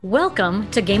Welcome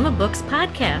to Game of Books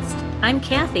podcast. I'm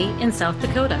Kathy in South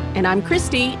Dakota. And I'm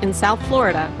Christy in South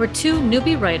Florida. We're two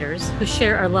newbie writers who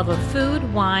share our love of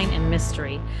food, wine, and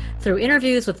mystery through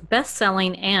interviews with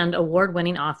best-selling and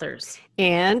award-winning authors.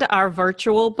 And our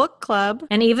virtual book club.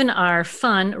 And even our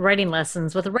fun writing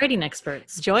lessons with writing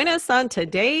experts. Join us on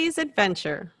today's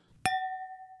adventure.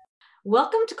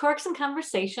 Welcome to Corks and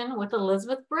Conversation with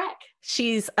Elizabeth Breck.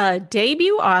 She's a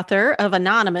debut author of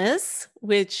Anonymous,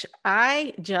 which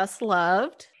I just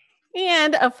loved,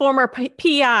 and a former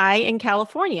PI in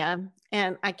California.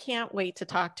 And I can't wait to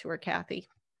talk to her, Kathy.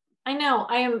 I know.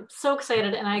 I am so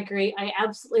excited, and I agree. I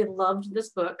absolutely loved this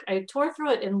book. I tore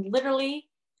through it in literally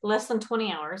less than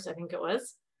 20 hours, I think it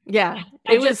was. Yeah.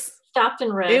 I just stopped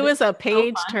and read. It was a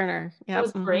page turner. Yep. It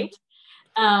was great.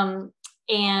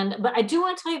 But I do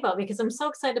want to tell you about, because I'm so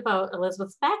excited about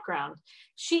Elizabeth's background.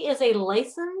 She is a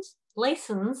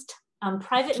licensed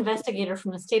private investigator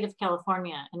from the state of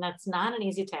California, and that's not an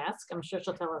easy task. I'm sure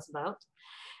she'll tell us about.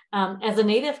 As a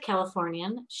native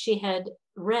Californian, she had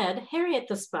read Harriet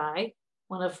the Spy,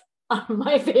 one of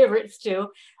my favorites too,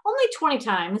 only 20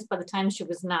 times by the time she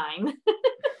was 9.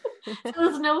 So it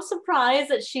was no surprise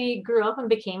that she grew up and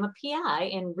became a PI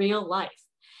in real life.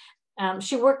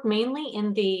 She worked mainly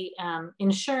in the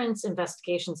insurance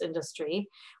investigations industry,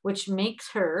 which makes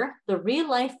her the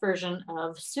real-life version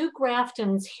of Sue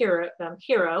Grafton's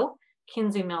hero,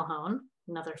 Kinsey Millhone,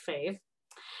 another fave.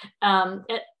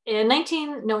 In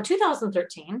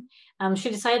 2013, she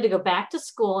decided to go back to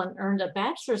school and earned a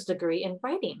bachelor's degree in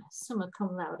writing, summa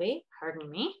cum laude, pardon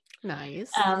me.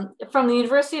 Nice. From the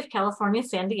University of California,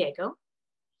 San Diego.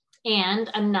 And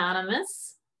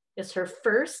Anonymous is her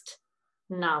first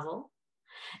novel.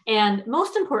 And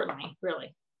most importantly,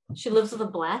 really, she lives with a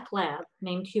black lab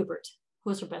named Hubert,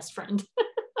 who is her best friend.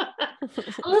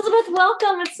 Elizabeth,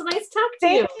 welcome. It's so nice to talk to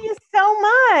you. Thank you so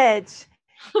much.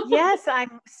 Yes,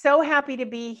 I'm so happy to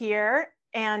be here.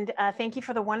 And thank you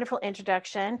for the wonderful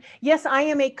introduction. Yes, I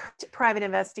am a private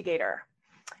investigator,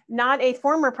 not a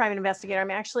former private investigator.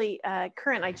 I'm actually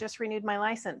current. I just renewed my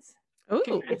license.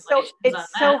 Ooh, it's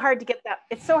so hard to get that.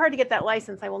 It's so hard to get that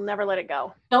license. I will never let it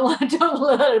go. Don't let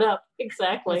it up.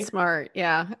 Exactly. That's smart.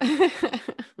 Yeah.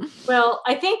 Well,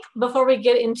 I think before we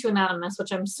get into Anonymous,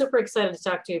 which I'm super excited to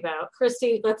talk to you about,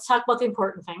 Christy, let's talk about the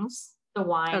important things. The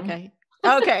wine.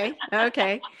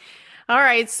 Okay. All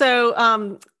right.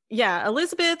 So,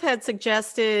 Elizabeth had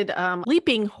suggested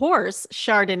Leaping Horse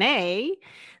Chardonnay.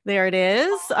 There it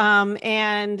is.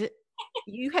 And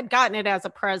you had gotten it as a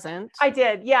present. I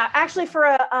did. Yeah. Actually, for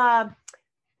a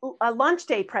lunch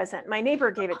day present, my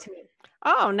neighbor gave it to me.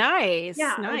 Oh, nice.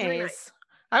 Yeah, nice. Really nice.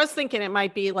 I was thinking it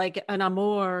might be like an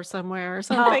amour somewhere or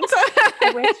something.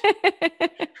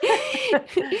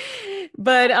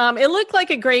 But it looked like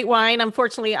a great wine.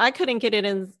 Unfortunately, I couldn't get it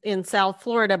in South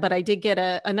Florida, but I did get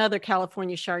another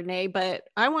California Chardonnay. But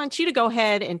I want you to go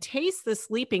ahead and taste this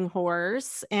Leaping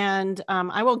Horse. And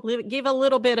I will give a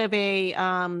little bit of a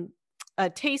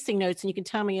tasting notes, and you can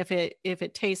tell me if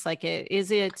it tastes like it.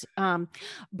 Is it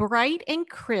bright and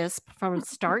crisp from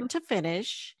start to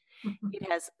finish? It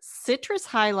has citrus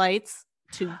highlights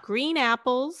to green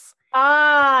apples.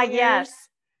 Yes.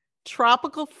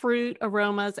 Tropical fruit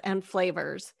aromas and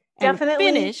flavors. Definitely.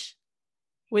 And finish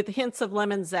with hints of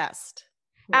lemon zest.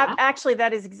 Wow. Actually,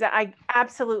 that is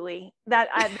absolutely that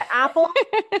the apple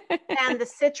and the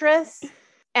citrus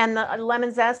and the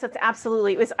lemon zest. That's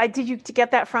absolutely. Did you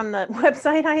get that from the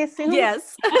website? I assume.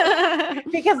 Yes.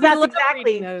 Because that's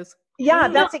exactly. Yeah,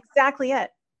 that's exactly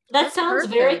it. That sounds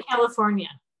perfect. Very California.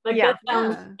 That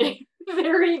sounds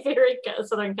very, very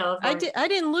Southern California. I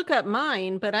didn't look up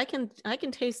mine, but I can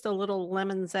taste a little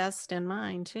lemon zest in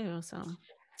mine too. So,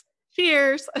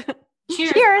 cheers.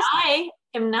 Cheers. I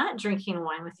am not drinking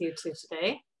wine with you two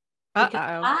today.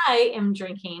 Because I am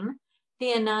drinking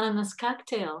the Anonymous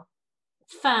cocktail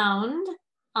found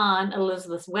on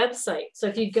Elizabeth's website. So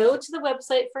if you go to the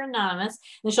website for Anonymous,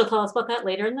 and she'll tell us about that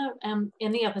later in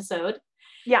the episode.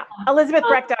 Yeah,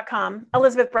 ElizabethBreck.com.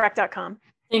 ElizabethBreck.com.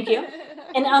 Thank you.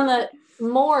 And on the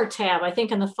More tab, I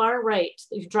think on the far right,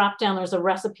 if you drop down, there's a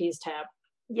recipes tab.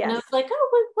 Yes. And I was like,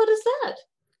 what is that?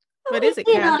 What is it,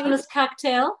 the Kathy? Anonymous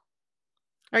cocktail.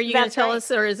 Are you going to tell us,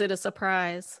 or is it a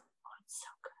surprise? Oh, it's so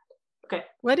good. Okay.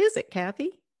 What is it,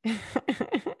 Kathy?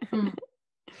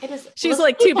 It is. She's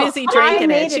like too busy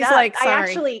drinking it. She's like,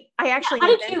 sorry. I actually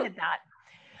invented that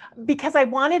because I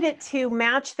wanted it to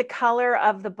match the color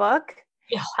of the book.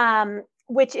 Yeah.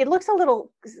 Which it looks a little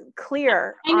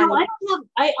clear. I know.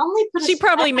 I only put. She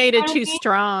probably made it too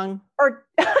strong, or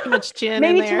too much gin.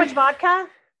 Maybe in there. Too much vodka.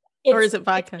 Or is it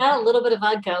vodka? It's got a little bit of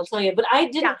vodka, I'll tell you. But I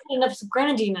didn't put enough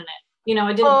grenadine in it. You know,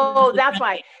 I didn't. Oh, that's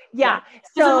why. Yeah.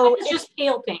 So it's just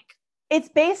pale pink. It's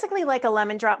basically like a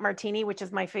lemon drop martini, which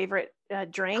is my favorite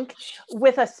drink,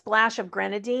 with a splash of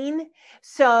grenadine.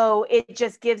 So it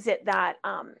just gives it that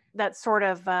that sort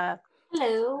of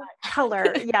hello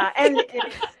color. Yeah, and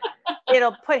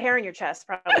it'll put hair in your chest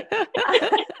probably.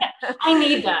 I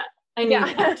need that. I need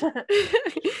that.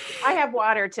 I have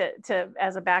water to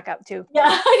as a backup too.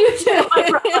 Yeah, I do too. I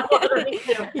brought water, me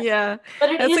too. Yeah,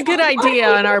 but that's a good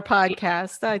idea on our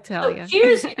podcast. I tell you.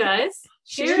 Cheers, you guys.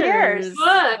 Cheers.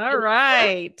 All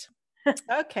right.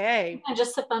 Okay. I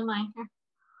just sip on mine.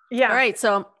 Yeah. All right.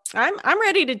 So I'm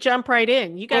ready to jump right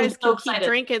in. You guys so can keep excited.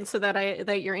 drinking so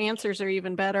that your answers are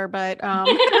even better. But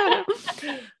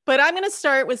but I'm going to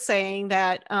start with saying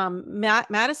that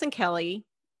Madison Kelly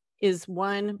is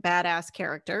one badass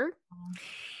character.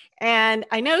 And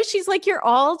I know she's like your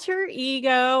alter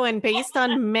ego and based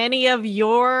on many of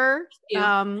your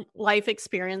life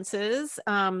experiences.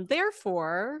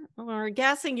 Therefore, we're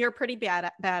guessing you're pretty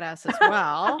badass as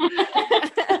well.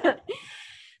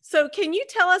 So can you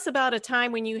tell us about a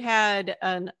time when you had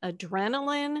an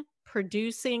adrenaline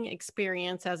producing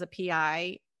experience as a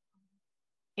PI?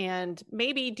 And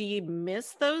maybe do you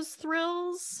miss those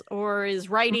thrills, or is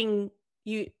writing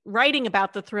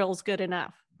about the thrills good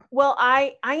enough? Well,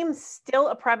 I am still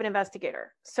a private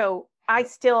investigator, so I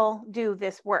still do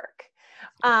this work.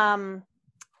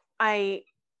 I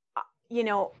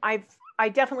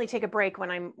definitely take a break when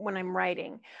I'm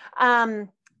writing. I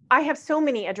have so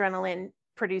many adrenaline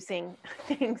producing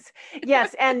things.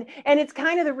 Yes, and it's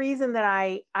kind of the reason that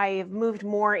I have moved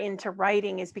more into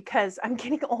writing is because I'm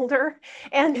getting older,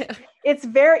 and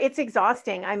it's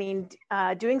exhausting. I mean,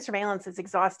 doing surveillance is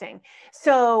exhausting.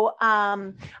 So,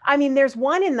 I mean, there's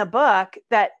one in the book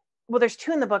there's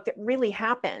two in the book that really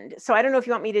happened. So I don't know if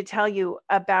you want me to tell you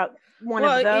about one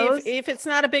of those. If it's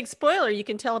not a big spoiler, you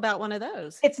can tell about one of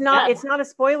those. It's not a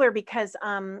spoiler because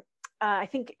I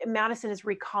think Madison is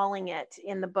recalling it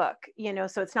in the book,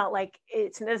 so it's not like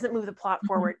it doesn't move the plot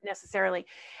forward necessarily.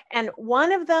 And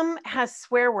one of them has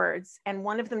swear words and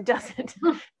one of them doesn't.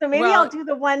 So maybe I'll do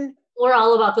the one. We're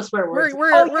all about the swear words.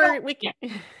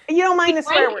 You don't mind the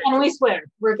swear words. And we swear.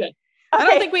 We're good. Okay. I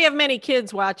don't think we have many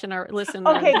kids watching or listening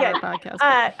to our podcast.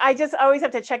 I just always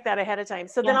have to check that ahead of time.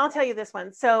 So then I'll tell you this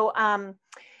one. So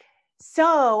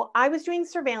I was doing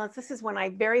surveillance. This is when I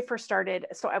very first started.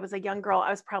 So I was a young girl. I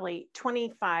was probably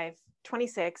 25,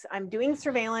 26. I'm doing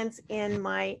surveillance in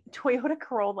my Toyota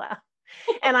Corolla.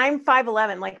 And I'm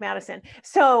 5'11", like Madison.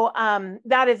 So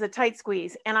that is a tight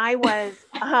squeeze. And I was,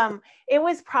 it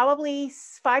was probably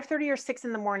 5:30 or 6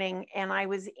 in the morning. And I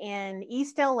was in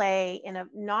East LA, in a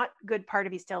not good part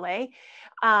of East LA,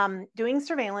 doing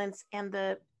surveillance. And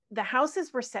the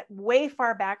houses were set way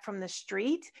far back from the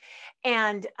street.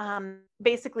 And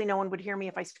basically no one would hear me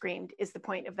if I screamed, is the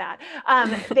point of that.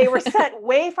 They were set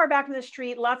way far back from the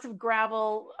street, lots of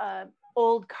gravel,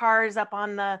 old cars up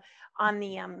on the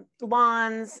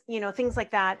lawns, things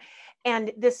like that.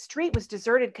 And this street was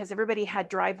deserted because everybody had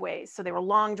driveways. So they were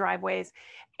long driveways.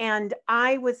 And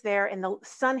I was there and the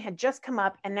sun had just come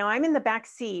up, and now I'm in the back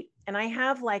seat and I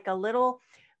have like a little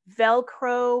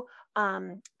Velcro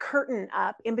curtain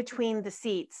up in between the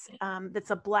seats. That's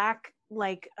a black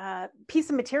piece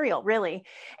of material, really.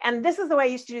 And this is the way I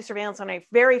used to do surveillance when I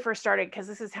very first started, because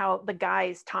this is how the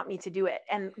guys taught me to do it.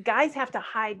 And guys have to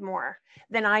hide more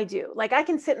than I do. Like, I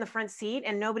can sit in the front seat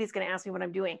and nobody's going to ask me what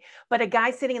I'm doing, but a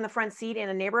guy sitting in the front seat in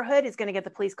a neighborhood is going to get the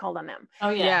police called on them.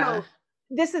 Oh yeah. So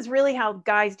this is really how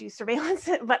guys do surveillance,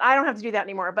 but I don't have to do that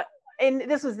anymore. And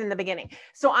this was in the beginning.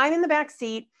 So I'm in the back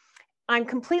seat. I'm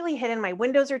completely hidden. My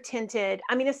windows are tinted.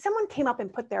 I mean, if someone came up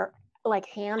and put their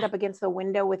hand up against the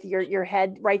window with your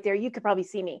head right there, you could probably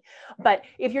see me. But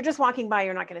if you're just walking by,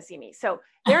 you're not going to see me. So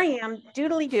there I am,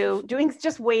 doodly-doo,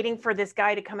 just waiting for this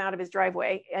guy to come out of his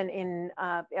driveway and in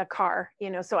a car,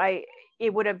 so I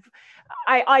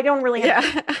don't really have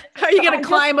How are you going to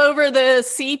climb over the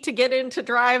seat to get into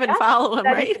drive and follow him,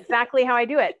 right? That's exactly how I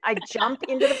do it. I jump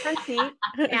into the front seat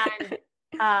and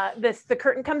the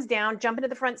curtain comes down, jump into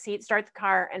the front seat, start the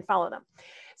car and follow them.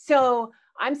 So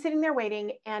I'm sitting there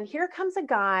waiting, and here comes a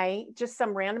guy, just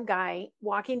some random guy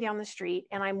walking down the street,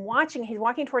 and I'm watching, he's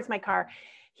walking towards my car.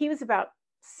 He was about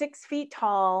 6 feet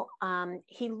tall.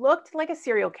 He looked like a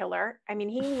serial killer. I mean,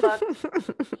 he looked,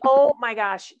 oh my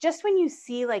gosh, just when you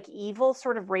see like evil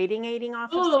sort of radiating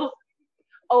off of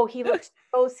he looks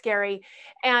so scary.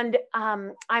 And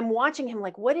I'm watching him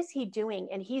like, what is he doing?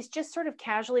 And he's just sort of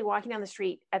casually walking down the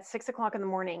street at 6 o'clock in the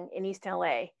morning in East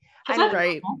LA.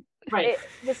 Right.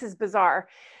 This is bizarre.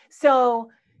 So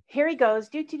here he goes,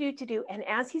 do. And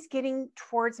as he's getting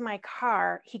towards my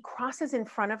car, he crosses in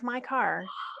front of my car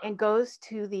and goes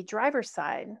to the driver's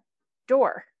side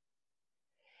door.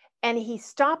 And he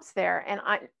stops there, and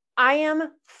I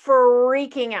am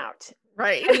freaking out.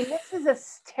 Right. I mean, this is a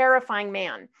terrifying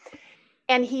man.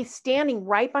 And he's standing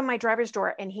right by my driver's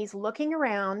door, and he's looking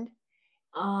around.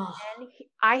 Oh. And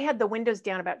I had the windows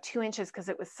down about 2 inches because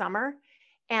it was summer.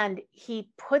 And he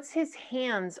puts his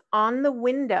hands on the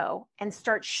window and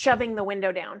starts shoving the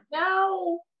window down.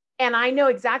 No. And I know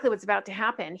exactly what's about to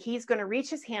happen. He's going to reach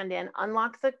his hand in,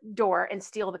 unlock the door, and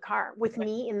steal the car with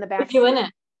me in the back. With you in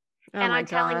it. And I'm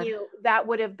telling you, that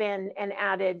would have been an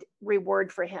added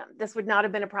reward for him. This would not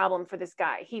have been a problem for this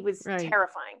guy. He was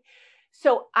terrifying.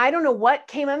 So I don't know what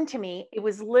came into me. It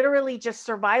was literally just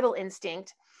survival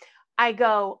instinct.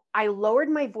 I lowered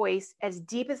my voice as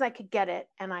deep as I could get it.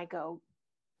 And I go,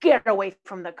 get away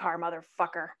from the car,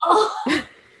 motherfucker. Oh.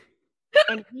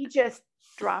 And he just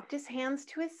dropped his hands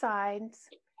to his sides,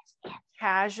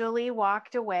 casually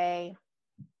walked away,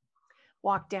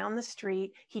 walked down the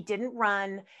street. He didn't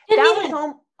run. That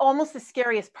was almost the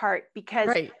scariest part, because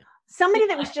somebody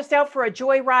that was just out for a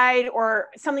joyride or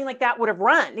something like that would have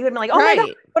run. He would have been like, oh my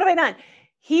God, what have I done?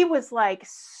 He was like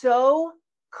so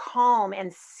calm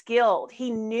and skilled. He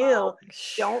knew,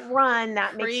 don't run.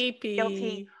 That makes you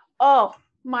guilty. Oh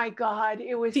my God.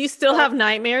 It was. Do you still have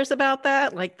nightmares about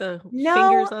that? Like the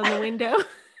fingers on the window?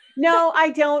 No,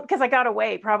 I don't. Cause I got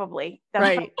away probably.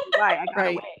 That's probably why I got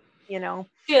away, you know?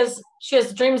 She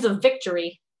has dreams of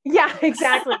victory. Yeah,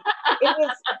 exactly.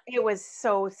 It was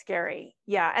so scary.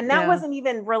 Yeah. And that wasn't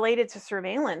even related to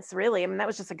surveillance, really. I mean, that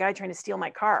was just a guy trying to steal my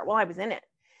car while I was in it.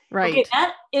 Right. Okay,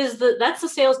 that's the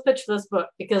sales pitch for this book,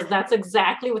 because that's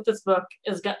exactly what this book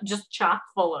is just chock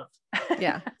full of.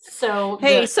 Yeah. So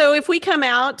hey, so if we come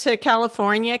out to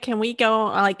California, can we do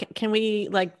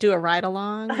a ride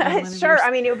along? Sure.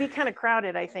 I mean, it would be kind of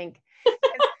crowded, I think.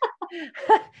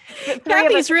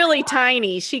 Kathy's really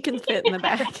tiny. She can fit in the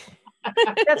back.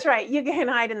 That's right. You can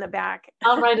hide in the back.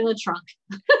 I'll ride in the trunk.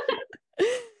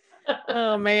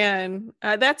 Oh man.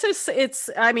 That's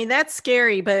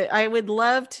scary, but I would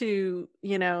love to,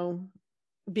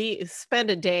 spend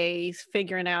a day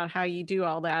figuring out how you do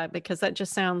all that, because that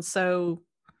just sounds so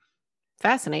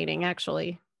fascinating,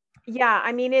 actually. Yeah.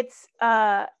 I mean, it's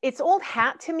old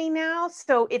hat to me now.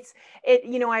 So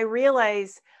I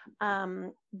realize,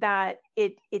 that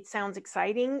it sounds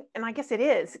exciting, and I guess it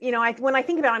is, when I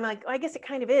think about it, I'm like, I guess it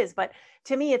kind of is, but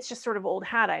to me, it's just sort of old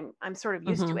hat. I'm sort of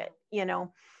used to it,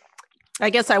 I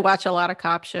guess I watch a lot of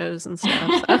cop shows and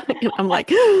stuff. So I'm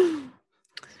like,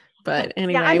 but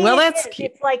anyway, yeah, I mean, that's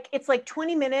cute. It's like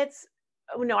 20 minutes.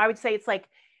 No, I would say it's like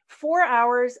 4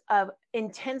 hours of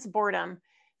intense boredom,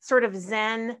 sort of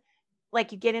zen,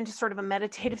 like you get into sort of a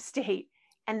meditative state.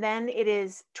 And then it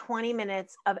is 20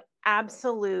 minutes of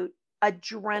absolute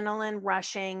adrenaline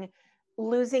rushing,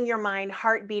 losing your mind,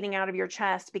 heart beating out of your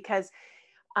chest, because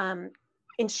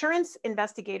insurance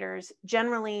investigators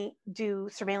generally do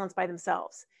surveillance by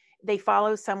themselves. They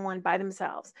follow someone by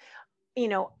themselves.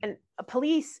 And a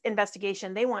police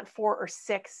investigation, they want 4 or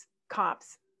 6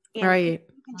 cops in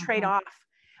trade off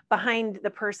behind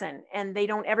the person, and they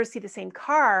don't ever see the same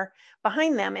car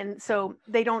behind them. And so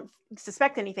they don't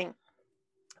suspect anything.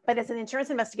 But as an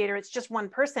insurance investigator, it's just one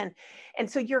person. And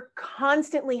so you're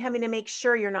constantly having to make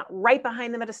sure you're not right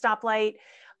behind them at a stoplight.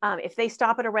 If they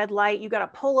stop at a red light, you got to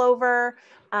pull over,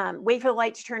 wait for the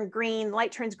light to turn green.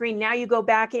 Light turns green. Now you go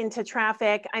back into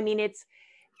traffic. I mean, it's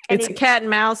a cat and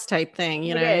mouse type thing,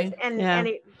 It is. And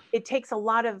it takes a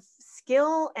lot of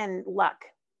skill and luck.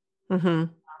 Mm-hmm.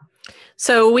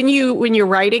 So when you're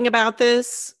writing about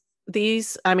do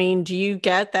you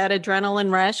get that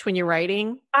adrenaline rush when you're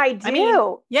writing? I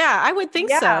do. I would think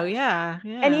so. Yeah.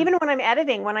 And even when I'm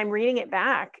editing, when I'm reading it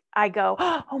back, I go,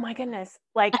 oh my goodness.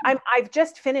 Like I've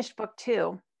just finished book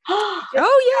 2.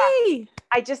 Yay.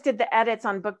 I just did the edits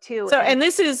on book 2. So, and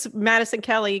this is Madison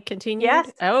Kelly continued?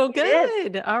 Yes. Oh,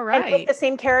 good. All right. And the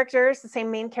same characters, the same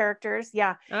main characters.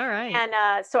 Yeah. All right.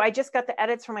 And so I just got the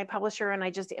edits from my publisher, and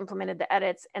I just implemented the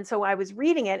edits. And so I was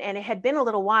reading it, and it had been a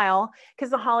little while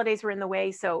because the holidays were in the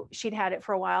way. So she'd had it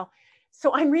for a while.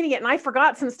 So I'm reading it, and I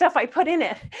forgot some stuff I put in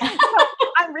it. So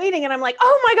I'm reading, and I'm like,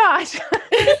 oh my gosh.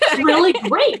 It's really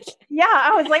great. Yeah.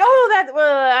 I was like,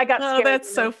 I got scared. Oh,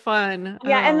 that's so fun.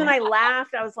 Yeah. And then I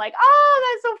laughed. I was like,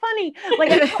 oh, that's so funny.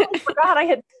 Like I totally forgot I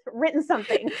had written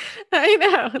something. I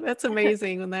know. That's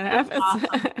amazing when that happens.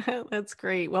 Awesome. That's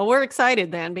great. Well, we're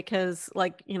excited then, because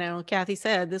like, Kathy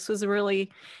said, this was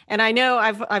really, and I know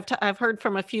I've heard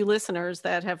from a few listeners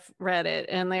that have read it,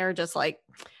 and they're just like,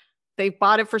 they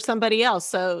bought it for somebody else.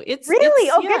 So it's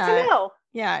really, good to know.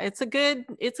 Yeah, it's a good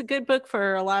book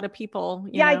for a lot of people.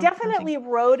 Yeah, I definitely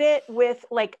wrote it with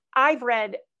like, I've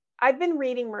been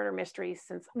reading murder mysteries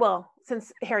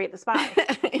since Harriet the Spy.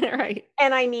 Right.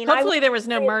 And I mean, hopefully there was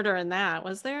no murder in that,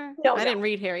 was there? No, I didn't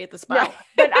read Harriet the Spy. No,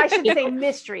 but I should say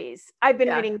mysteries. I've been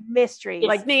reading mysteries.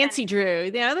 Like Nancy Drew.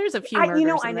 Yeah, there's a few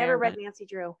murders I never read Nancy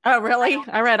Drew. Oh, really?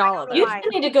 I read all of them. You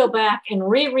need to go back and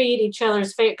reread each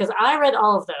other's favorite, because I read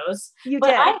all of those. You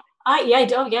did? Harriet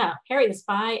the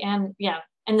Spy, and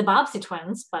the Bobbsey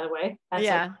twins, by the way.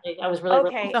 That's I was really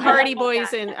okay. The Hardy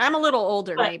Boys, and I'm a little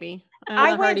older, maybe.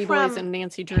 I went Hardy from Boys and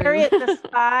Nancy Drew. Harriet the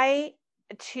Spy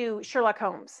to Sherlock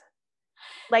Holmes.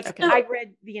 Like, I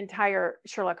read the entire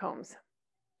Sherlock Holmes.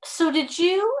 So did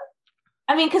you?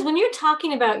 I mean, because when you're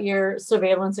talking about your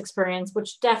surveillance experience,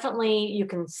 which definitely you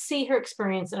can see her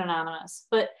experience in Anonymous,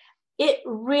 but it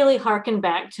really harkened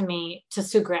back to me to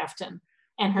Sue Grafton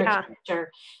and her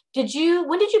character.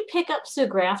 When did you pick up Sue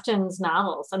Grafton's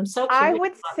novels? I'm so curious. I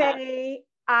would say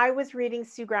I was reading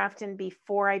Sue Grafton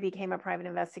before I became a private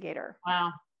investigator.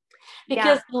 Wow.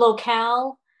 Because the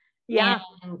locale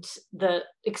and the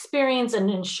experience and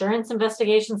insurance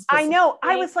investigations. I know.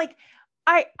 I was like,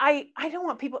 I don't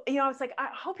want people, I was like, I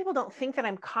hope people don't think that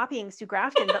I'm copying Sue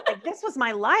Grafton, but like, this was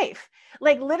my life.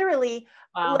 Like literally,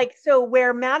 like, so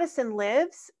where Madison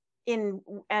lives in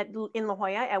La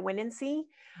Jolla at Windansea,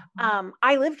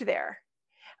 I lived there.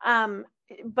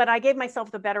 But I gave myself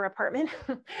the better apartment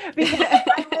because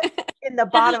I lived in the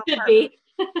bottom apartment.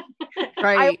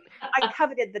 Right. I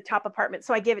coveted the top apartment,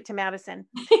 so I gave it to Madison.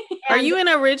 Are you an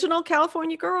original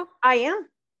California girl? I am.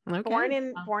 Okay.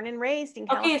 Born and raised in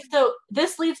California. Okay, so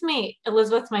this leads me,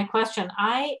 Elizabeth, to my question.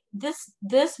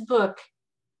 This book,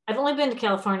 I've only been to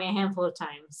California a handful of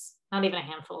times, not even a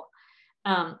handful.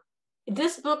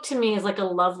 This book to me is like a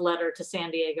love letter to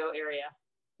San Diego area.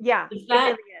 Yeah, it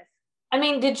really is. I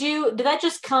mean, did that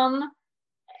just come?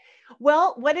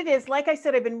 Well, what it is, like I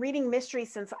said, I've been reading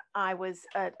mysteries since I was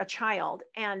a child.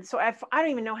 And so I don't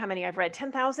even know how many I've read,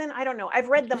 10,000? I don't know. I've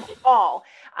read them all.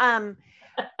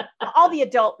 All the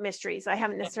adult mysteries. I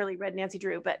haven't necessarily read Nancy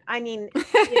Drew, but I mean,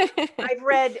 I've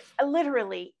read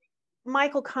literally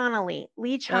Michael Connelly,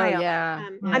 Lee Child.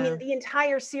 I mean, the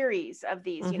entire series of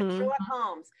these, Sherlock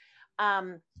Holmes.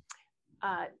 I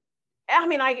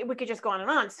mean, we could just go on and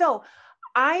on. So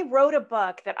I wrote a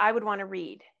book that I would want to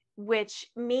read, which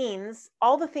means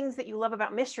all the things that you love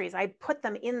about mysteries, I put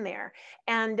them in there.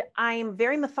 And I'm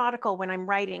very methodical when I'm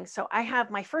writing. So I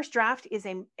have, my first draft is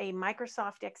a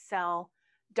Microsoft Excel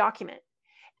document.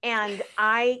 And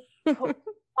I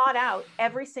thought out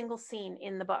every single scene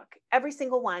in the book, every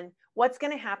single one, what's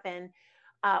going to happen,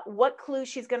 what clue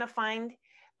she's going to find,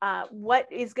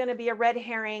 what is going to be a red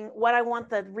herring, what I want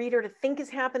the reader to think is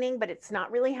happening, but it's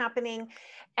not really happening.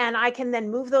 And I can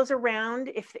then move those around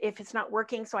if it's not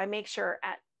working. So I make sure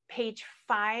at page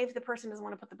 5, the person doesn't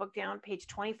want to put the book down. Page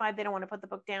 25, they don't want to put the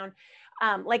book down.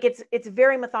 Like it's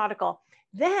very methodical.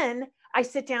 Then I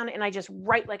sit down and I just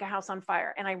write like a house on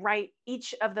fire. And I write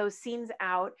each of those scenes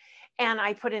out. And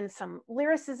I put in some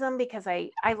lyricism because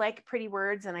I like pretty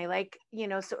words and I like,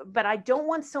 but I don't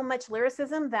want so much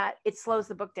lyricism that it slows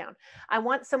the book down. I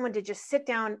want someone to just sit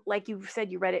down, like you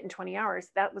said, you read it in 20 hours.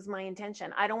 That was my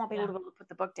intention. I don't want people to be able to put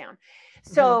the book down.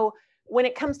 So when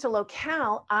it comes to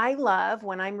locale, I love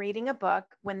when I'm reading a book,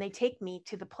 when they take me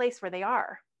to the place where they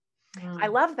are. I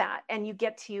love that. And you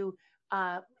get to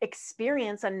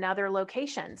experience another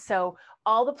location. So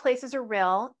all the places are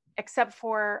real, except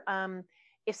for,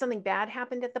 if something bad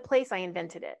happened at the place, I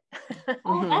invented it.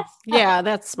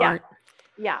 That's smart.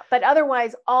 Yeah. But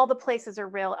otherwise, all the places are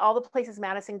real. All the places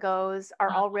Madison goes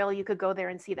are all real. You could go there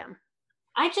and see them.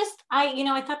 I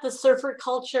thought the surfer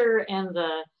culture and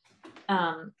the,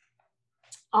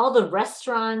 all the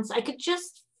restaurants, I could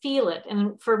just feel it.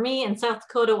 And for me in South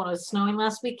Dakota, when it was snowing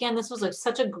last weekend, this was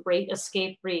such a great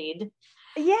escape read.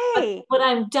 Yay. But what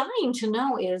I'm dying to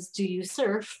know is, do you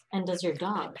surf, and does your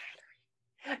dog?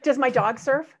 Does my dog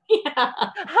surf? Yeah.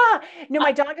 No,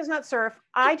 my dog does not surf.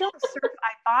 I don't surf. I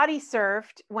body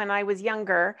surfed when I was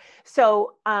younger.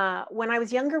 So when I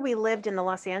was younger, we lived in the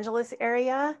Los Angeles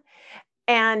area.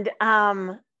 And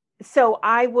so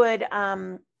I would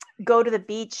go to the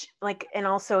beach, and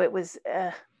also it was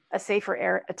a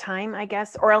safer time, I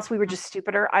guess, or else we were just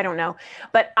stupider. I don't know.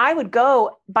 But I would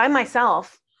go by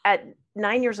myself at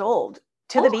 9 years old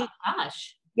to the beach.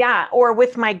 Gosh. Yeah. Or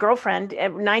with my girlfriend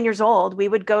at 9 years old, we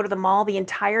would go to the mall the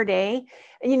entire day,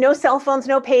 and no cell phones,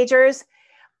 no pagers.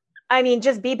 I mean,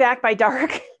 just be back by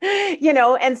dark,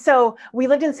 and so we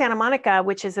lived in Santa Monica,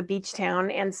 which is a beach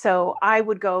town. And so I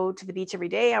would go to the beach every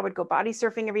day. I would go body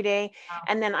surfing every day. Wow.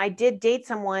 And then I did date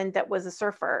someone that was a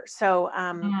surfer. So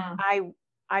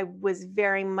I was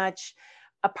very much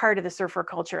a part of the surfer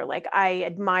culture. Like I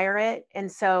admire it.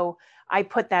 And so I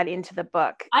put that into the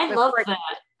book. I love that.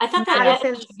 I thought that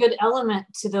added a good element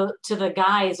to the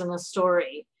guys in the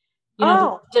story. You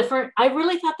know, different. I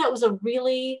really thought that was a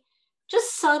really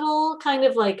just subtle kind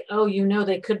of like, oh, you know,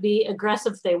 they could be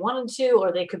aggressive if they wanted to,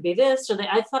 or they could be this, or they.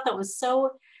 I thought that was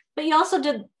so. But you also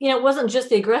did, you know, it wasn't just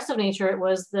the aggressive nature. It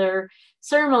was their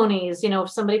ceremonies. You know,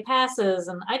 if somebody passes,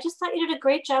 and I just thought you did a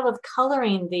great job of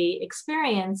coloring the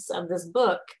experience of this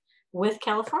book with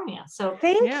California. So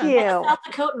thank you, South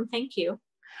Dakota, and thank you.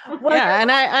 Well, yeah,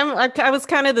 and I was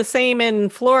kind of the same in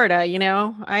Florida. You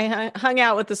know, I hung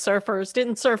out with the surfers,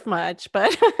 didn't surf much,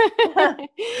 but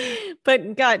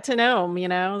but got to know them. You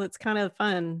know, that's kind of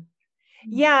fun.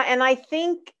 Yeah, and I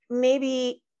think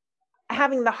maybe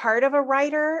having the heart of a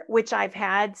writer, which I've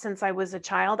had since I was a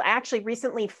child. I actually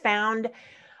recently found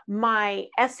my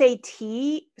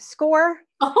SAT score.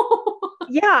 Oh.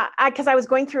 Yeah, because I was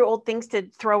going through old things to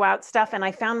throw out stuff, and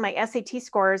I found my SAT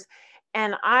scores.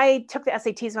 And I took the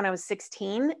SATs when I was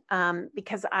 16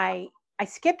 because I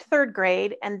skipped third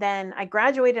grade, and then I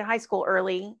graduated high school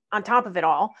early on top of it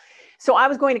all. So I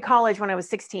was going to college when I was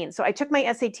 16. So I took my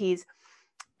SATs,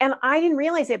 and I didn't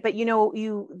realize it, but you know,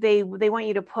 they want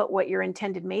you to put what your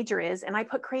intended major is, and I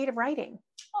put creative writing.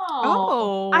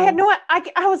 Oh, I had no,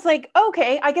 I was like,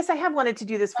 okay, I guess I have wanted to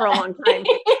do this for a long time.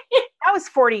 That was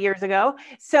 40 years ago.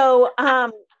 So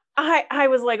I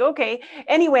was like, okay.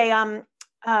 Anyway,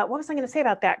 what was I going to say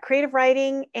about that? Creative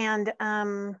writing and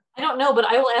I don't know, but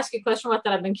I will ask you a question about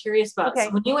that. I've been curious about. Okay.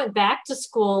 So when you went back to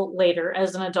school later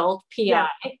as an adult PI,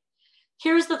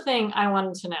 here's the thing I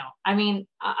wanted to know. I mean,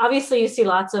 obviously you see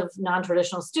lots of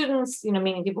non-traditional students, you know,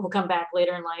 meaning people who come back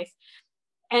later in life,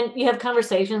 and you have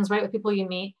conversations, right, with people you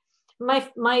meet.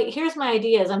 Here's my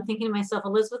idea is I'm thinking to myself,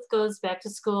 Elizabeth goes back to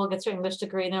school, gets her English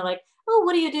degree, and they're like, oh,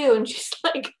 what do you do? And she's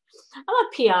like, I'm a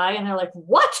PI. And they're like,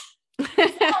 what?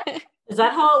 Is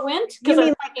that how it went? You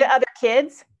mean like the other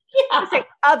kids? Yeah. Say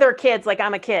other kids, like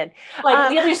I'm a kid. Like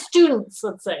the other students,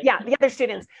 let's say. Yeah, the other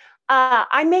students.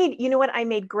 I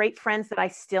made great friends that I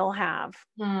still have.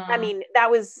 I mean,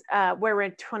 that was we're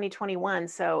in 2021.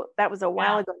 So that was a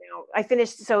while ago now. I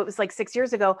finished, so it was like 6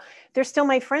 years ago. They're still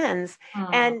my friends.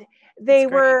 And they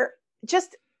were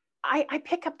just, I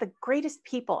pick up the greatest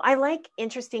people. I like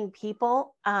interesting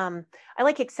people. I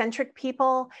like eccentric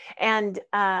people. And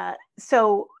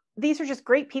so these are just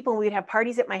great people. We'd have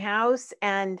parties at my house,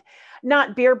 and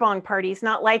not beer bong parties,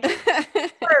 not like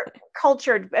we're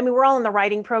cultured. I mean, we're all in the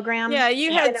writing program. Yeah,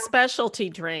 you had specialty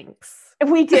drinks.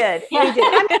 We did. We did.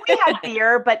 I mean, we had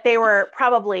beer, but they were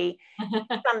probably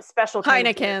some special kind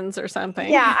Heinekens or something.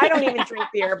 Yeah, I don't even drink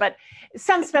beer, but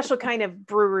some special kind of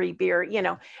brewery beer, you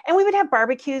know. And we would have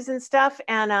barbecues and stuff.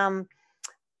 And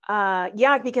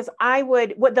because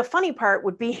what the funny part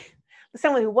would be,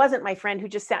 someone who wasn't my friend, who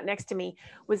just sat next to me,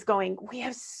 was going, we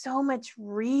have so much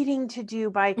reading to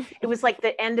do it was like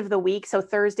the end of the week, so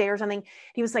Thursday or something.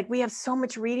 He was like, we have so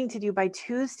much reading to do by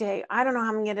Tuesday. I don't know how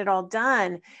I'm gonna get it all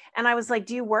done. And I was like,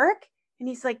 do you work? And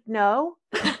he's like, no.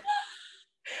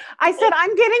 I said,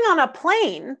 I'm getting on a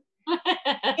plane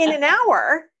in an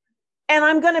hour and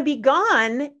I'm gonna be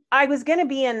gone. I was gonna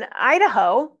be in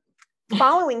Idaho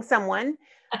following someone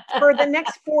for the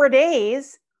next 4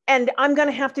 days. And I'm going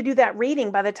to have to do that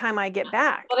reading by the time I get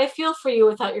back. But I feel for you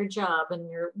without your job and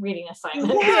your reading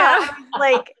assignment. Yeah.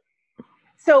 Like,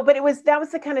 but that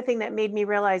was the kind of thing that made me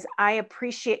realize I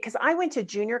appreciate, because I went to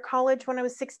junior college when I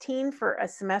was 16 for a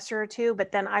semester or two,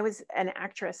 but then I was an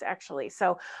actress actually.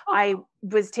 So I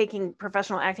was taking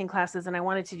professional acting classes and I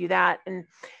wanted to do that. And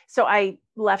so I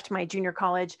left my junior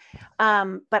college.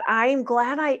 But I'm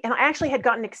glad I actually had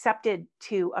gotten accepted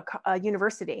to a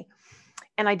university.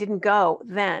 And I didn't go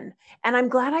then. And I'm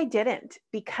glad I didn't,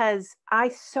 because I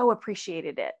so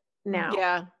appreciated it now.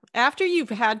 Yeah. After you've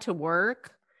had to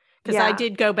work, because I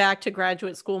did go back to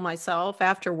graduate school myself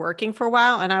after working for a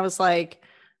while. And I was like,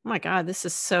 oh my God, this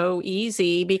is so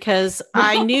easy, because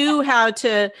I knew how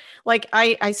to, like,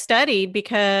 I studied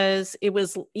because it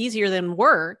was easier than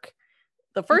work.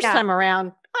 The first time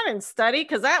around, I didn't study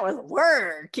because that was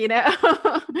work, you know?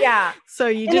 Yeah. So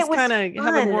you just kind of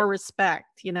have a more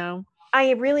respect, you know?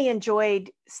 I really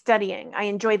enjoyed studying. I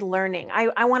enjoyed learning.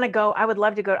 I would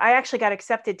love to go. I actually got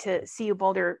accepted to CU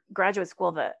Boulder Graduate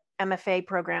School, the MFA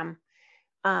program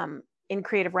in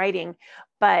creative writing,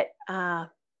 but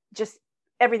just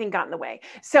everything got in the way.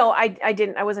 So I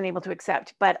wasn't able to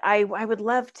accept, but I would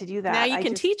love to do that. Now you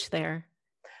can teach there.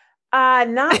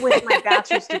 Not with my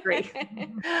bachelor's degree.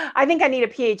 I think I need a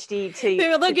PhD to.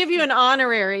 They'll give you an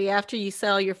honorary after you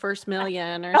sell your first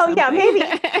million or something. Yeah, maybe.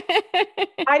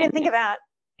 I didn't think of that.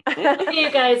 Okay,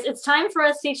 you guys, it's time for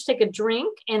us to each take a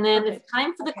drink, and then it's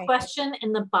time for the question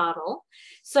in the bottle.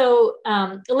 So,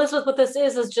 Elizabeth, what this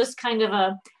is just kind of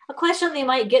a question that you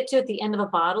might get to at the end of a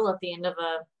bottle, at the end of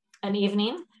an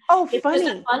evening. Oh, it's funny.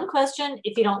 just a fun question.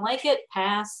 If you don't like it,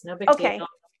 pass. No big deal.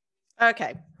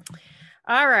 Okay.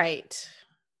 All right.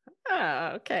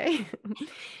 Oh, okay.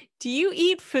 Do you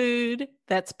eat food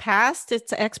that's past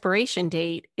its expiration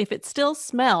date if it still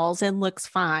smells and looks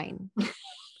fine?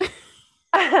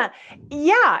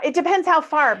 Yeah, it depends how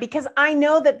far, because I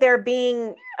know that they're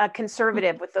being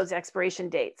conservative with those expiration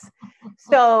dates.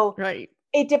 So right.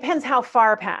 It depends how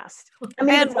far past. I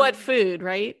mean, and what food,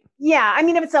 right? Yeah. I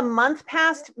mean, if it's a month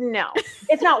past, no,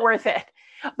 it's not worth it.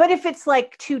 But if it's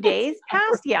like 2 days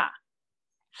past, yeah.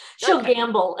 She'll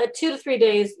gamble at 2 to 3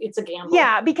 days. It's a gamble.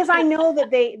 Yeah, because I know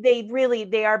that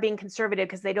they are being conservative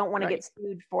because they don't want to get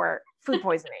sued for food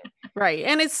poisoning. Right.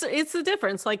 And it's the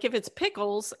difference. Like if it's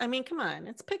pickles, I mean, come on,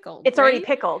 it's pickled. It's already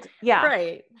pickled. Yeah.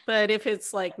 Right. But if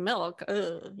it's like milk,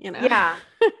 you know. Yeah.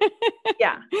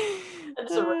 Yeah.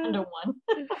 That's a random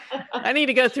one. I need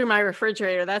to go through my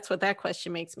refrigerator. That's what that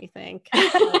question makes me think.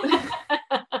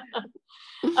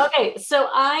 Okay, so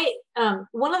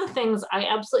one of the things I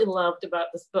absolutely loved about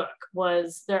this book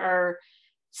was there are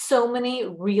so many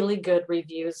really good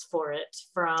reviews for it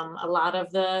from a lot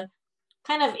of the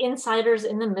kind of insiders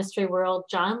in the mystery world.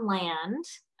 John Land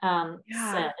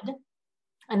said,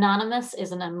 "Anonymous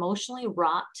is an emotionally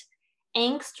wrought,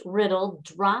 angst-riddled,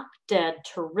 drop-dead,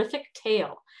 terrific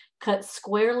tale cut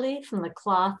squarely from the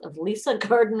cloth of Lisa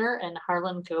Gardner and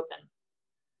Harlan Coben."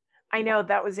 I know,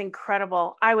 that was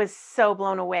incredible. I was so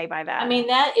blown away by that. I mean,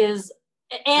 that is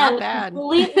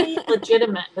completely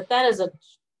legitimate, but that is a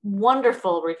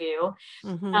wonderful review.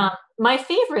 Mm-hmm. My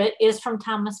favorite is from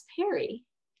Thomas Perry,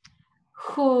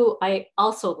 who I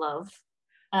also love.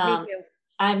 Me too.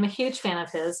 I'm a huge fan of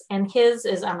his, and his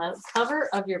is on the cover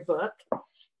of your book.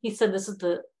 He said this is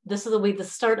the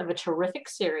start of a terrific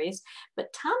series,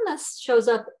 but Thomas shows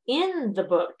up in the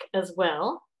book as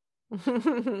well.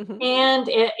 And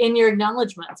in your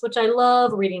acknowledgments, which I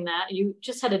love reading that. You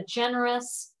just had a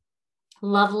generous,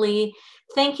 lovely,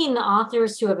 thanking the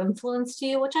authors who have influenced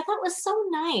you, which I thought was so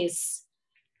nice.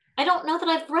 I don't know that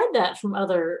I've read that from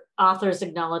other authors'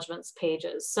 acknowledgments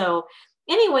pages. So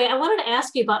anyway, I wanted to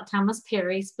ask you about Thomas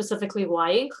Perry, specifically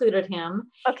why you included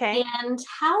him. Okay. And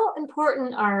how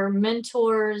important are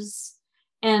mentors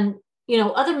and,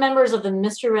 other members of the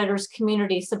Mystery Writers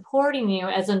community supporting you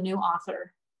as a new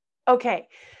author? Okay.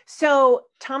 So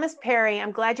Thomas Perry,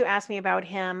 I'm glad you asked me about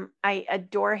him. I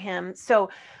adore him.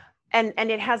 So, and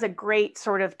it has a great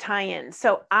sort of tie-in.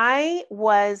 So I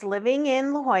was living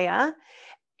in La Jolla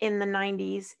in the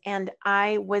 90s, and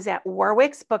I was at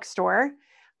Warwick's bookstore,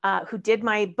 who did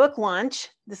my book launch.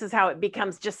 This is how it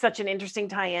becomes just such an interesting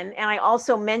tie-in. And I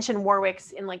also mentioned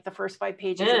Warwick's in like the first 5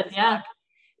 pages. Of this book.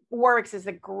 Warwick's is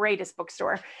the greatest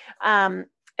bookstore.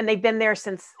 And they've been there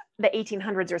since the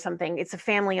 1800s or something. It's a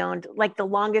family-owned, like the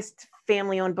longest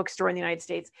family-owned bookstore in the United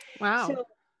States. Wow.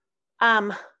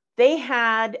 So, they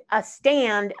had a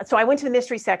stand. So I went to the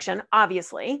mystery section,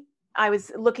 obviously. I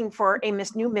was looking for a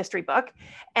new mystery book,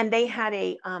 and they had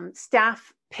a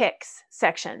staff picks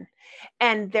section.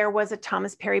 And there was a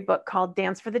Thomas Perry book called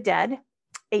Dance for the Dead,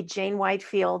 a Jane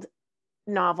Whitefield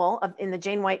novel in the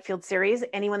Jane Whitefield series.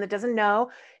 Anyone that doesn't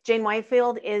know, Jane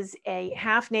Whitefield is a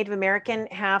half Native American,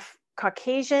 half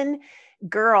Caucasian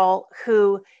girl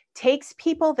who takes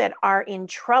people that are in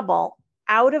trouble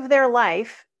out of their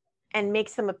life and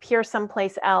makes them appear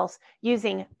someplace else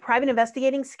using private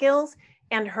investigating skills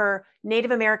and her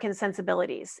Native American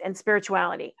sensibilities and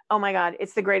spirituality. Oh my God,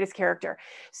 it's the greatest character.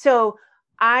 So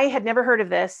I had never heard of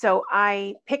this. So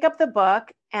I pick up the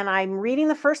book and I'm reading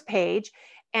the first page,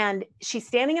 and she's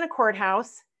standing in a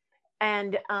courthouse,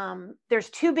 and there's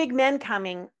 2 big men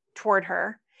coming toward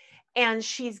her, and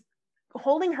she's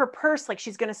holding her purse like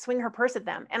she's going to swing her purse at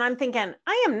them. And I'm thinking,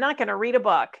 I am not going to read a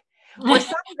book where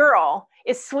some girl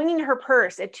is swinging her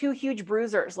purse at 2 huge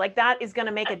bruisers. Like, that is going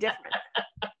to make a difference.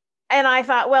 And I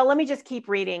thought, well, let me just keep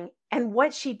reading. And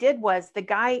what she did was the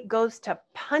guy goes to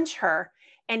punch her,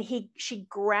 and she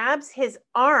grabs his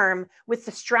arm with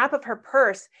the strap of her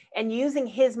purse, and using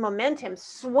his momentum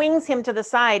swings him to the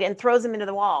side and throws him into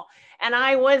the wall. And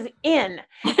I was in.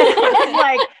 I was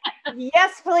like,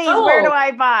 yes, please. Oh. Where do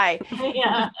I buy?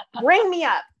 Yeah. Ring me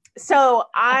up. So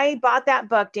I bought that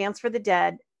book, Dance for the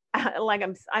Dead. Like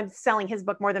I'm selling his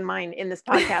book more than mine in this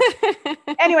podcast.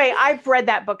 Anyway, I've read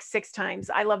that book 6 times.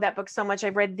 I love that book so much.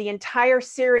 I've read the entire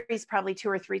series probably 2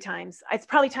 or 3 times. It's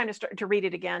probably time to start to read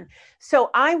it again. So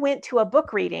I went to a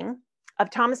book reading of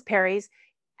Thomas Perry's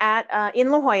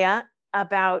in La Jolla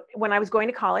about when I was going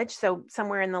to college. So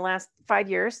somewhere in the last 5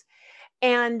 years.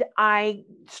 And I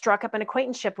struck up an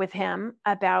acquaintanceship with him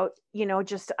about,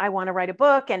 just I want to write a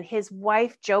book. And his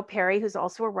wife, Jo Perry, who's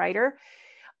also a writer,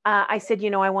 I said,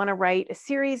 I want to write a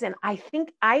series. And I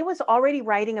think I was already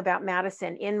writing about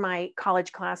Madison in my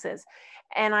college classes.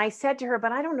 And I said to her,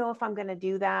 but I don't know if I'm going to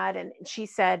do that. And she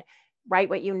said, write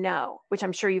what you know, which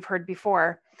I'm sure you've heard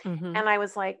before. Mm-hmm. And I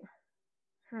was like,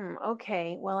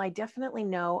 okay, well, I definitely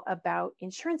know about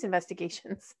insurance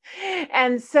investigations.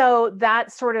 And so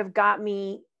that sort of got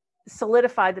me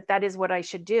solidified that that is what I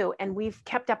should do. And we've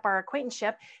kept up our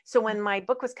acquaintanceship. So when my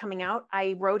book was coming out,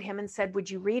 I wrote him and said, would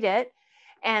you read it?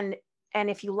 And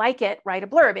if you like it, write a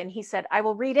blurb. And he said, I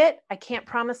will read it. I can't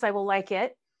promise I will like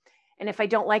it. And if I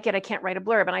don't like it, I can't write a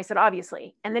blurb. And I said,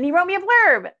 obviously. And then he wrote me a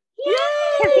blurb.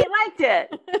 Because he liked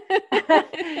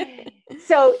it.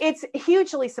 So it's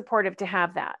hugely supportive to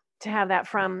have that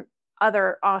from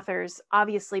other authors,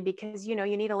 obviously, because, you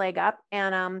need a leg up.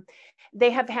 And they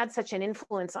have had such an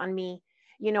influence on me.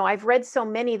 I've read so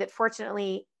many that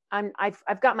fortunately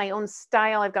I've got my own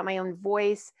style. I've got my own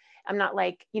voice. I'm not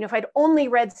like, if I'd only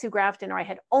read Sue Grafton or I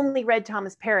had only read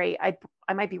Thomas Perry, I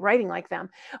might be writing like them.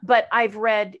 But I've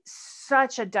read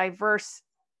such a diverse,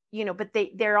 but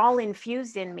they're all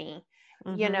infused in me,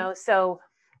 So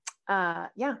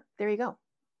yeah, there you go.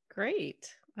 Great.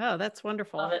 Oh, that's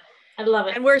wonderful. Love it. I love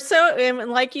it. And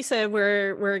and like you said,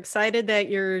 we're excited that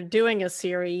you're doing a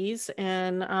series.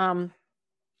 And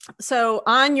so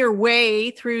on your way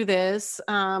through this,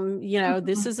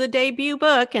 this is a debut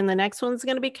book and the next one's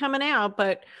going to be coming out,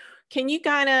 but can you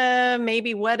kind of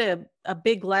maybe what a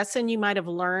big lesson you might have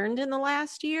learned in the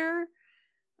last year?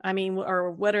 I mean,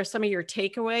 or what are some of your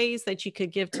takeaways that you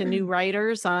could give to new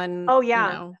writers on,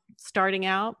 starting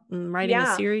out and writing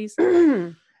a series?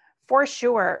 For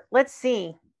sure. Let's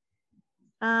see.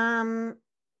 I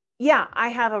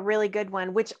have a really good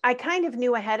one, which I kind of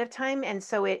knew ahead of time. And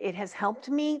so it has helped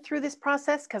me through this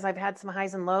process because I've had some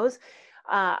highs and lows.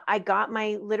 I got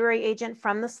my literary agent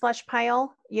from the slush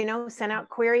pile, sent out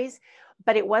queries,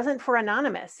 but it wasn't for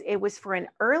Anonymous. It was for an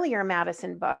earlier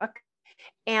Madison book.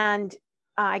 And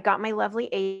I got my lovely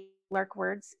agent, Lark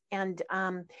Words, and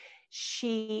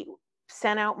she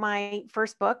sent out my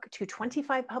first book to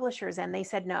 25 publishers and they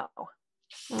said no.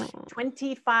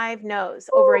 25 no's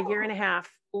over a year and a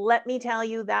half. Let me tell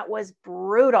you, that was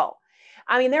brutal.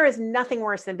 I mean, there is nothing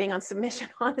worse than being on submission.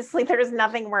 Honestly, there is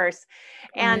nothing worse.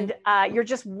 And you're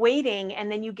just waiting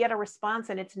and then you get a response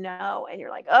and it's no. And you're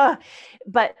like, ugh.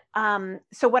 But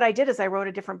so what I did is I wrote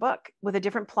a different book with a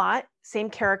different plot, same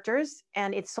characters,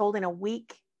 and it sold in a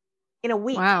week.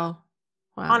 Wow.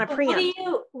 On a preempt.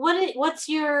 What's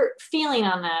your feeling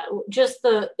on that?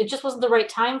 It just wasn't the right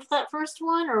time for that first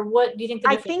one, or what do you think?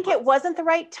 I think it wasn't the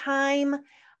right time.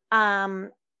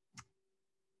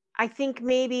 I think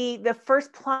maybe the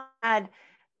first plot had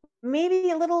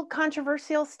maybe a little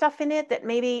controversial stuff in it that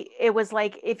maybe it was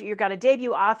like, if you got a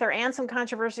debut author and some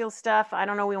controversial stuff, I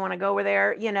don't know, we want to go over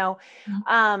there,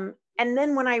 Mm-hmm. And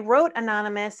then when I wrote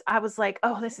Anonymous, I was like,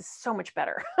 oh, this is so much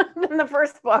better than the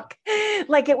first book.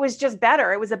 Like it was just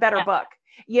better. It was a better book,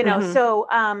 Mm-hmm. So,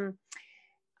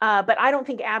 but I don't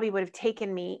think Abby would have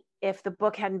taken me if the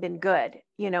book hadn't been good.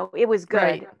 It was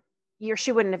good. Right.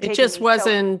 She wouldn't have taken me. It just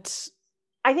wasn't. So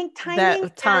I think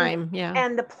timing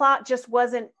and the plot just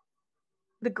wasn't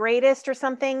the greatest or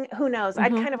something. Who knows?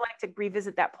 Mm-hmm. I'd kind of like to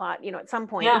revisit that plot, at some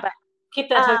point. Yeah. But keep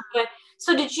that.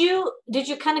 So did you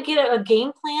kind of get a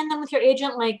game plan then with your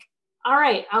agent? Like, all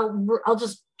right, I'll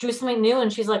just do something new.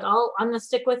 And she's like, I'm going to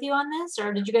stick with you on this.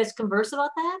 Or did you guys converse about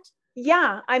that?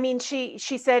 Yeah. I mean, she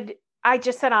said, I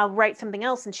just said, I'll write something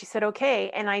else. And she said,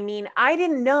 okay. And I mean, I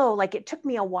didn't know, like it took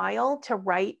me a while to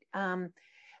write.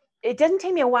 It doesn't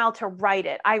take me a while to write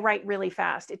it. I write really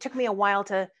fast. It took me a while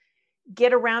to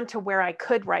get around to where I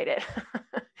could write it.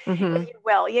 Mm-hmm. If you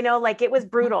will, like it was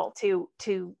brutal to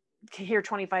hear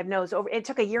 25 no's over. It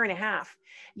took a year and a half,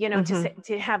 mm-hmm.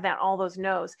 to have all those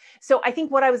no's. So I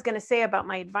think what I was going to say about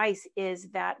my advice is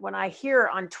that when I hear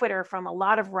on Twitter from a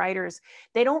lot of writers,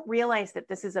 they don't realize that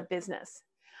this is a business.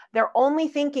 They're only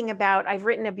thinking about, I've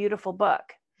written a beautiful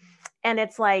book. And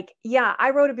it's like, yeah, I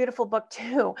wrote a beautiful book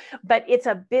too, but it's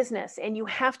a business and you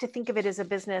have to think of it as a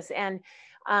business. And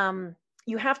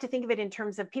you have to think of it in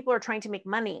terms of people are trying to make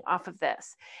money off of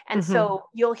this. And mm-hmm. So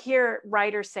you'll hear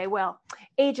writers say, well,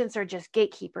 agents are just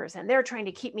gatekeepers and they're trying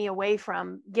to keep me away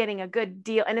from getting a good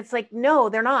deal. And it's like, no,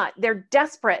 they're not. They're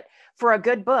desperate for a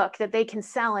good book that they can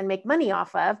sell and make money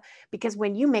off of, because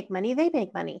when you make money, they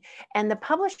make money. And the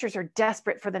publishers are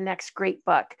desperate for the next great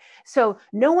book. So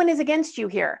no one is against you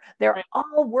here. They're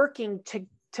all working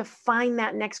to find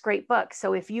that next great book.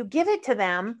 So if you give it to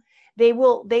them, they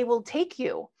will take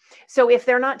you. So if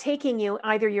they're not taking you,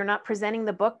 either you're not presenting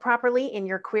the book properly in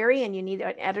your query and you need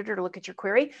an editor to look at your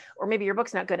query, or maybe your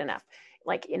book's not good enough.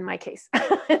 Like in my case,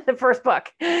 the first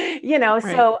book, you know,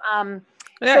 Right. so,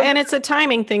 and it's a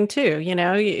timing thing too, you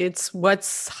know, it's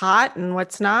what's hot and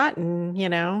what's not. And, you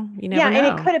never know. And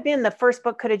it could have been, the first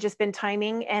book could have just been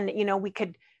timing, and, you know, we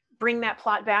could bring that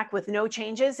plot back with no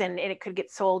changes and it could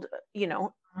get sold, you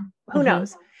know, who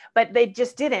knows, but they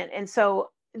just didn't. And so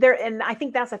and I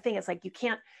think that's the thing. It's like, you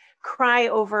can't cry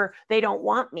over, they don't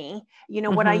want me. You know,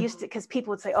 what I used to, because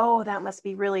people would say, oh, that must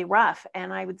be really rough.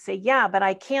 And I would say, yeah, but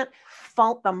I can't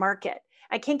fault the market.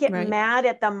 I can't get mad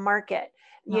at the market.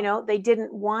 You know, they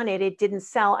didn't want it. It didn't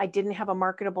sell. I didn't have a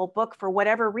marketable book for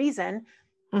whatever reason.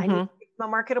 I need a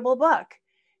marketable book,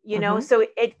 you know, so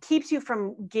it keeps you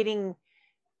from getting,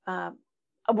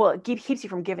 it keeps you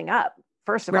from giving up,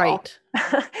 first of all.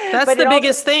 That's the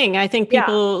biggest thing. I think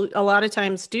people a lot of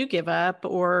times do give up,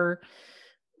 or,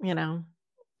 you know,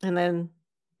 and then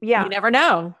you never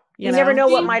know. You never know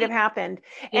what might have happened.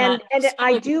 And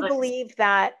I do believe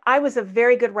that I was a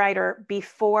very good writer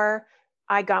before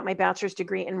I got my bachelor's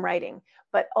degree in writing,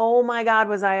 but oh my God,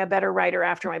 was I a better writer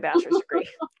after my bachelor's degree.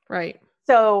 Right.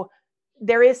 So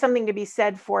there is something to be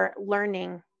said for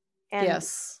learning and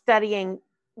studying,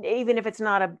 even if it's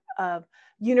not a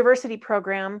university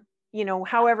program, you know,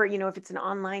 however, you know, if it's an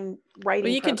online writing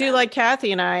Well, you program. could do like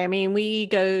Kathy and I mean, we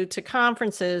go to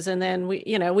conferences, and then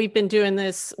we've been doing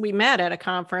this. We met at a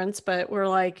conference, but we're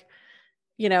like,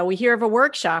 you know, we hear of a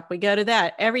workshop, we go to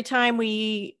that. Every time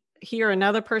we hear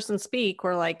another person speak,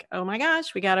 we're like, oh my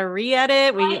gosh, we got to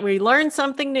re-edit. We learn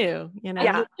something new, you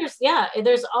know?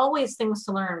 There's always things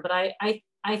to learn, but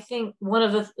I think one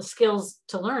of the skills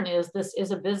to learn is this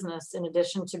is a business in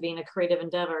addition to being a creative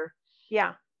endeavor.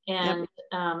 Yeah. And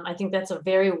I think that's a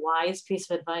very wise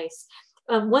piece of advice.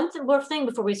 One more thing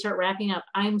before we start wrapping up,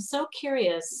 I'm so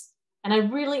curious, and I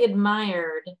really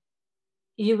admired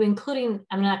you including,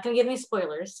 I'm not going to give any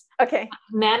spoilers. Okay.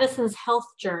 Madison's health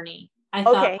journey. I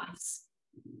thought was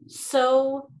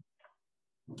so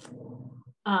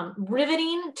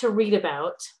riveting to read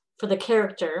about for the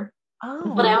character.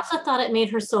 But I also thought it made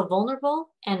her so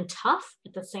vulnerable and tough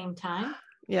at the same time.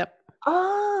 Yep.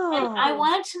 And I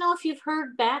wanted to know if you've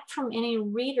heard back from any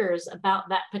readers about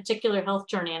that particular health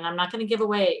journey, and I'm not going to give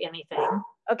away anything.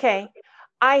 Okay.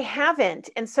 I haven't.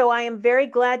 And so I am very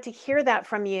glad to hear that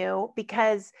from you,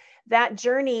 because that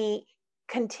journey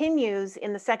continues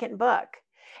in the second book.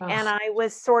 And I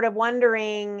was sort of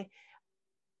wondering,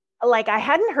 like, I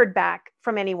hadn't heard back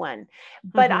from anyone,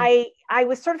 but I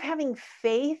was sort of having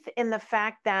faith in the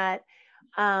fact that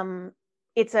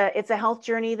it's a health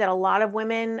journey that a lot of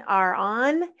women are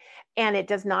on, and it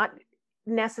does not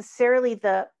necessarily,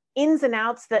 the ins and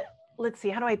outs that, let's see,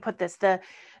 how do I put this? The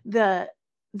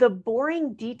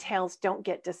boring details don't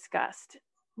get discussed.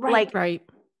 Right.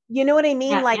 You know what I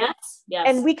mean? Yes.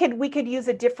 And we could use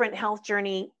a different health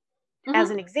journey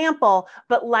as an example,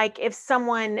 but like if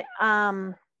someone,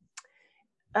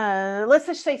 let's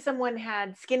just say someone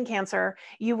had skin cancer,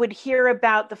 you would hear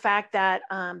about the fact that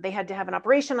they had to have an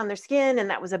operation on their skin, and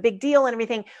that was a big deal and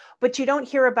everything, but you don't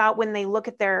hear about when they look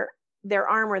at their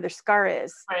arm where their scar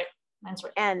is. Right. That's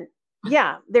right. And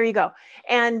yeah, there you go.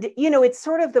 And, you know, it's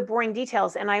sort of the boring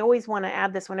details. And I always want to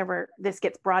add this whenever this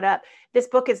gets brought up. This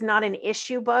book is not an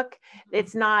issue book.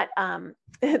 It's not,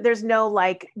 there's no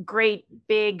like great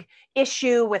big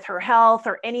issue with her health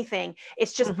or anything.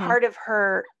 It's just part of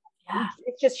her. Yeah.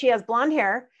 It's just, she has blonde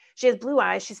hair. She has blue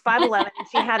eyes. She's 5'11", and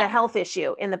she had a health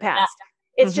issue in the past.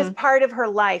 Yeah. It's just part of her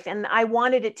life. And I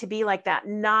wanted it to be like that,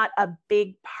 not a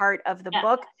big part of the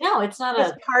book. No, it's not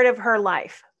just part of her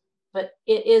life. But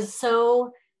it is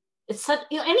so, it's such,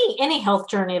 you know, any health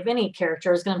journey of any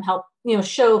character is going to help, you know,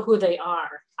 show who they are.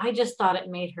 I just thought it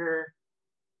made her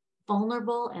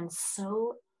vulnerable and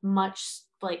so much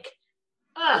like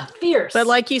fierce. But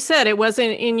like you said, it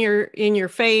wasn't in your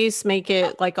face, make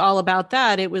it like all about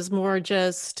that. It was more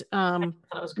just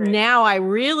now I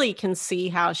really can see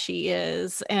how she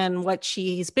is, and what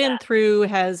she's been through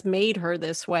has made her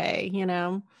this way, you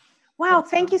know. Wow,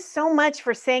 thank you so much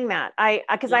for saying that.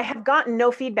 Because I have gotten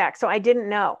no feedback, so I didn't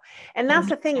know. And that's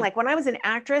the thing, like when I was an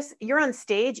actress, you're on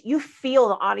stage, you feel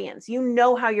the audience, you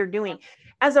know how you're doing.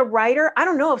 As a writer, I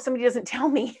don't know if somebody doesn't tell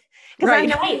me, because I'm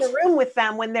not in the room with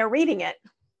them when they're reading it.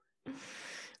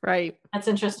 Right. That's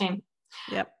interesting.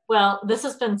 Yep. Well, this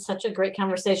has been such a great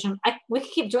conversation. We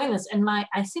could keep doing this, and I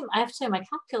have to say my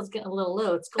cocktail's getting a little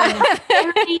low. It's going up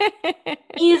very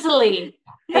easily.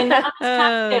 Anonymous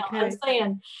cocktail, Okay. I'm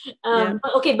saying. Yeah.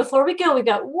 But okay, before we go, we've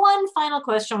got one final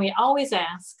question we always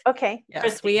ask. Okay. Yes,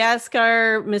 Christy. we ask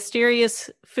our mysterious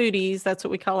foodies, that's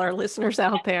what we call our listeners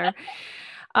out there.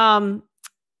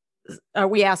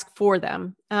 We ask for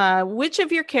them. Which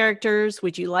of your characters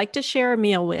would you like to share a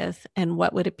meal with, and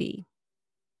what would it be?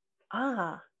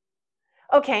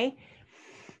 Okay.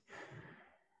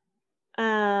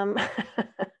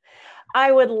 I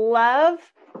would love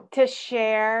to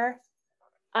share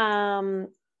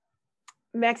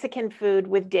Mexican food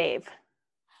with Dave.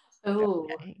 Oh,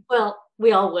 Okay. well,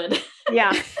 we all would.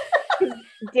 Yeah.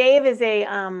 Dave is a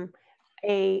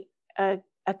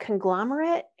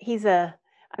conglomerate. He's that's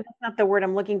not the word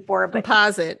I'm looking for, but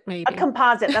Composite, maybe. a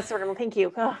composite. That's the word. Thank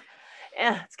you. Oh,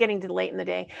 it's getting too late in the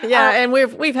day. Yeah, and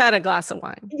we've had a glass of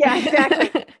wine. Yeah,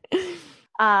 exactly.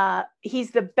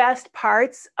 He's the best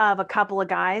parts of a couple of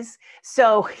guys.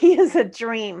 So he is a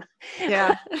dream.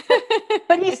 Yeah.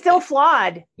 But he's still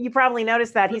flawed. You probably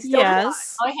noticed that. He's still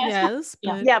yes. flawed. Oh, Yes.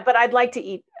 Yeah. But Yeah, but I'd like to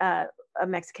eat a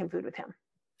Mexican food with him.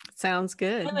 I sounds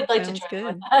good. would like Sounds to try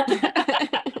good.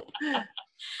 that.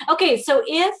 Okay, so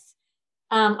if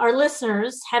our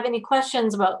listeners have any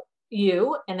questions about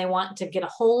you and they want to get a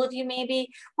hold of you, maybe,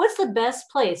 what's the best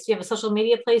place? Do you have a social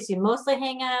media place you mostly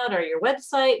hang out, or your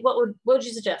website? What would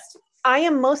you suggest? I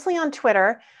am mostly on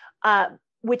Twitter,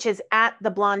 which is at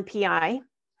the Blonde PI.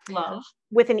 Love.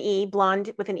 With an E,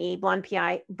 blonde with an E, Blonde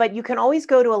PI. But you can always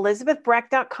go to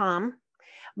elizabethbreck.com.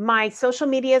 My social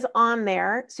media is on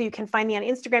there. So you can find me on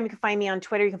Instagram, you can find me on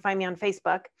Twitter, you can find me on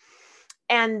Facebook.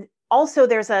 And also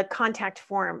there's a contact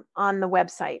form on the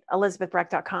website,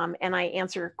 elizabethbreck.com, and I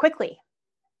answer quickly.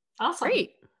 Awesome.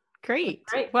 Great. Great.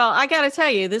 Well, I got to tell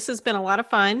you, this has been a lot of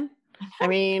fun. I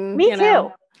mean, Me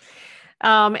too.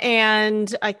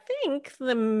 And I think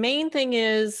the main thing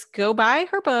is go buy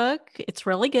her book. It's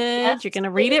really good. Yes, You're going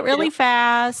to read it really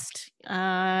fast.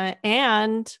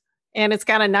 And it's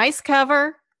got a nice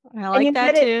cover. I like and you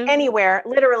that get too. it anywhere,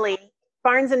 literally.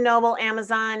 Barnes and Noble,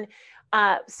 Amazon.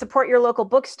 Support your local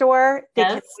bookstore. They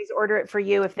can always order it for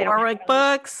you if they don't. Warwick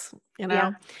Books,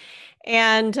 Yeah.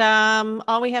 And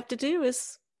all we have to do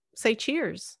is say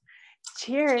cheers.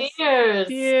 Cheers. Cheers.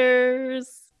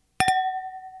 Cheers.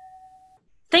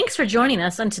 Thanks for joining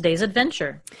us on today's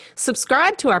adventure.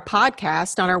 Subscribe to our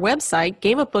podcast on our website,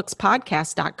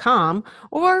 gameofbookspodcast.com,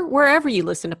 or wherever you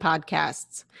listen to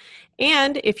podcasts.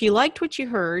 And if you liked what you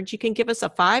heard, you can give us a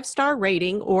 5-star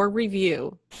rating or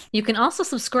review. You can also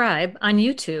subscribe on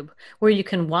YouTube, where you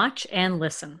can watch and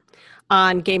listen.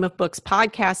 On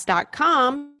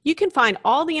gameofbookspodcast.com, you can find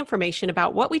all the information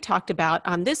about what we talked about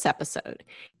on this episode.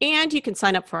 And you can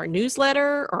sign up for our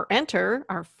newsletter or enter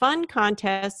our fun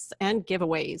contests and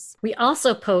giveaways. We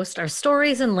also post our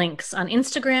stories and links on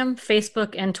Instagram,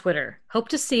 Facebook, and Twitter. Hope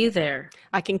to see you there.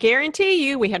 I can guarantee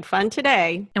you we had fun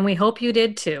today. And we hope you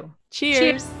did too.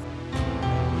 Cheers.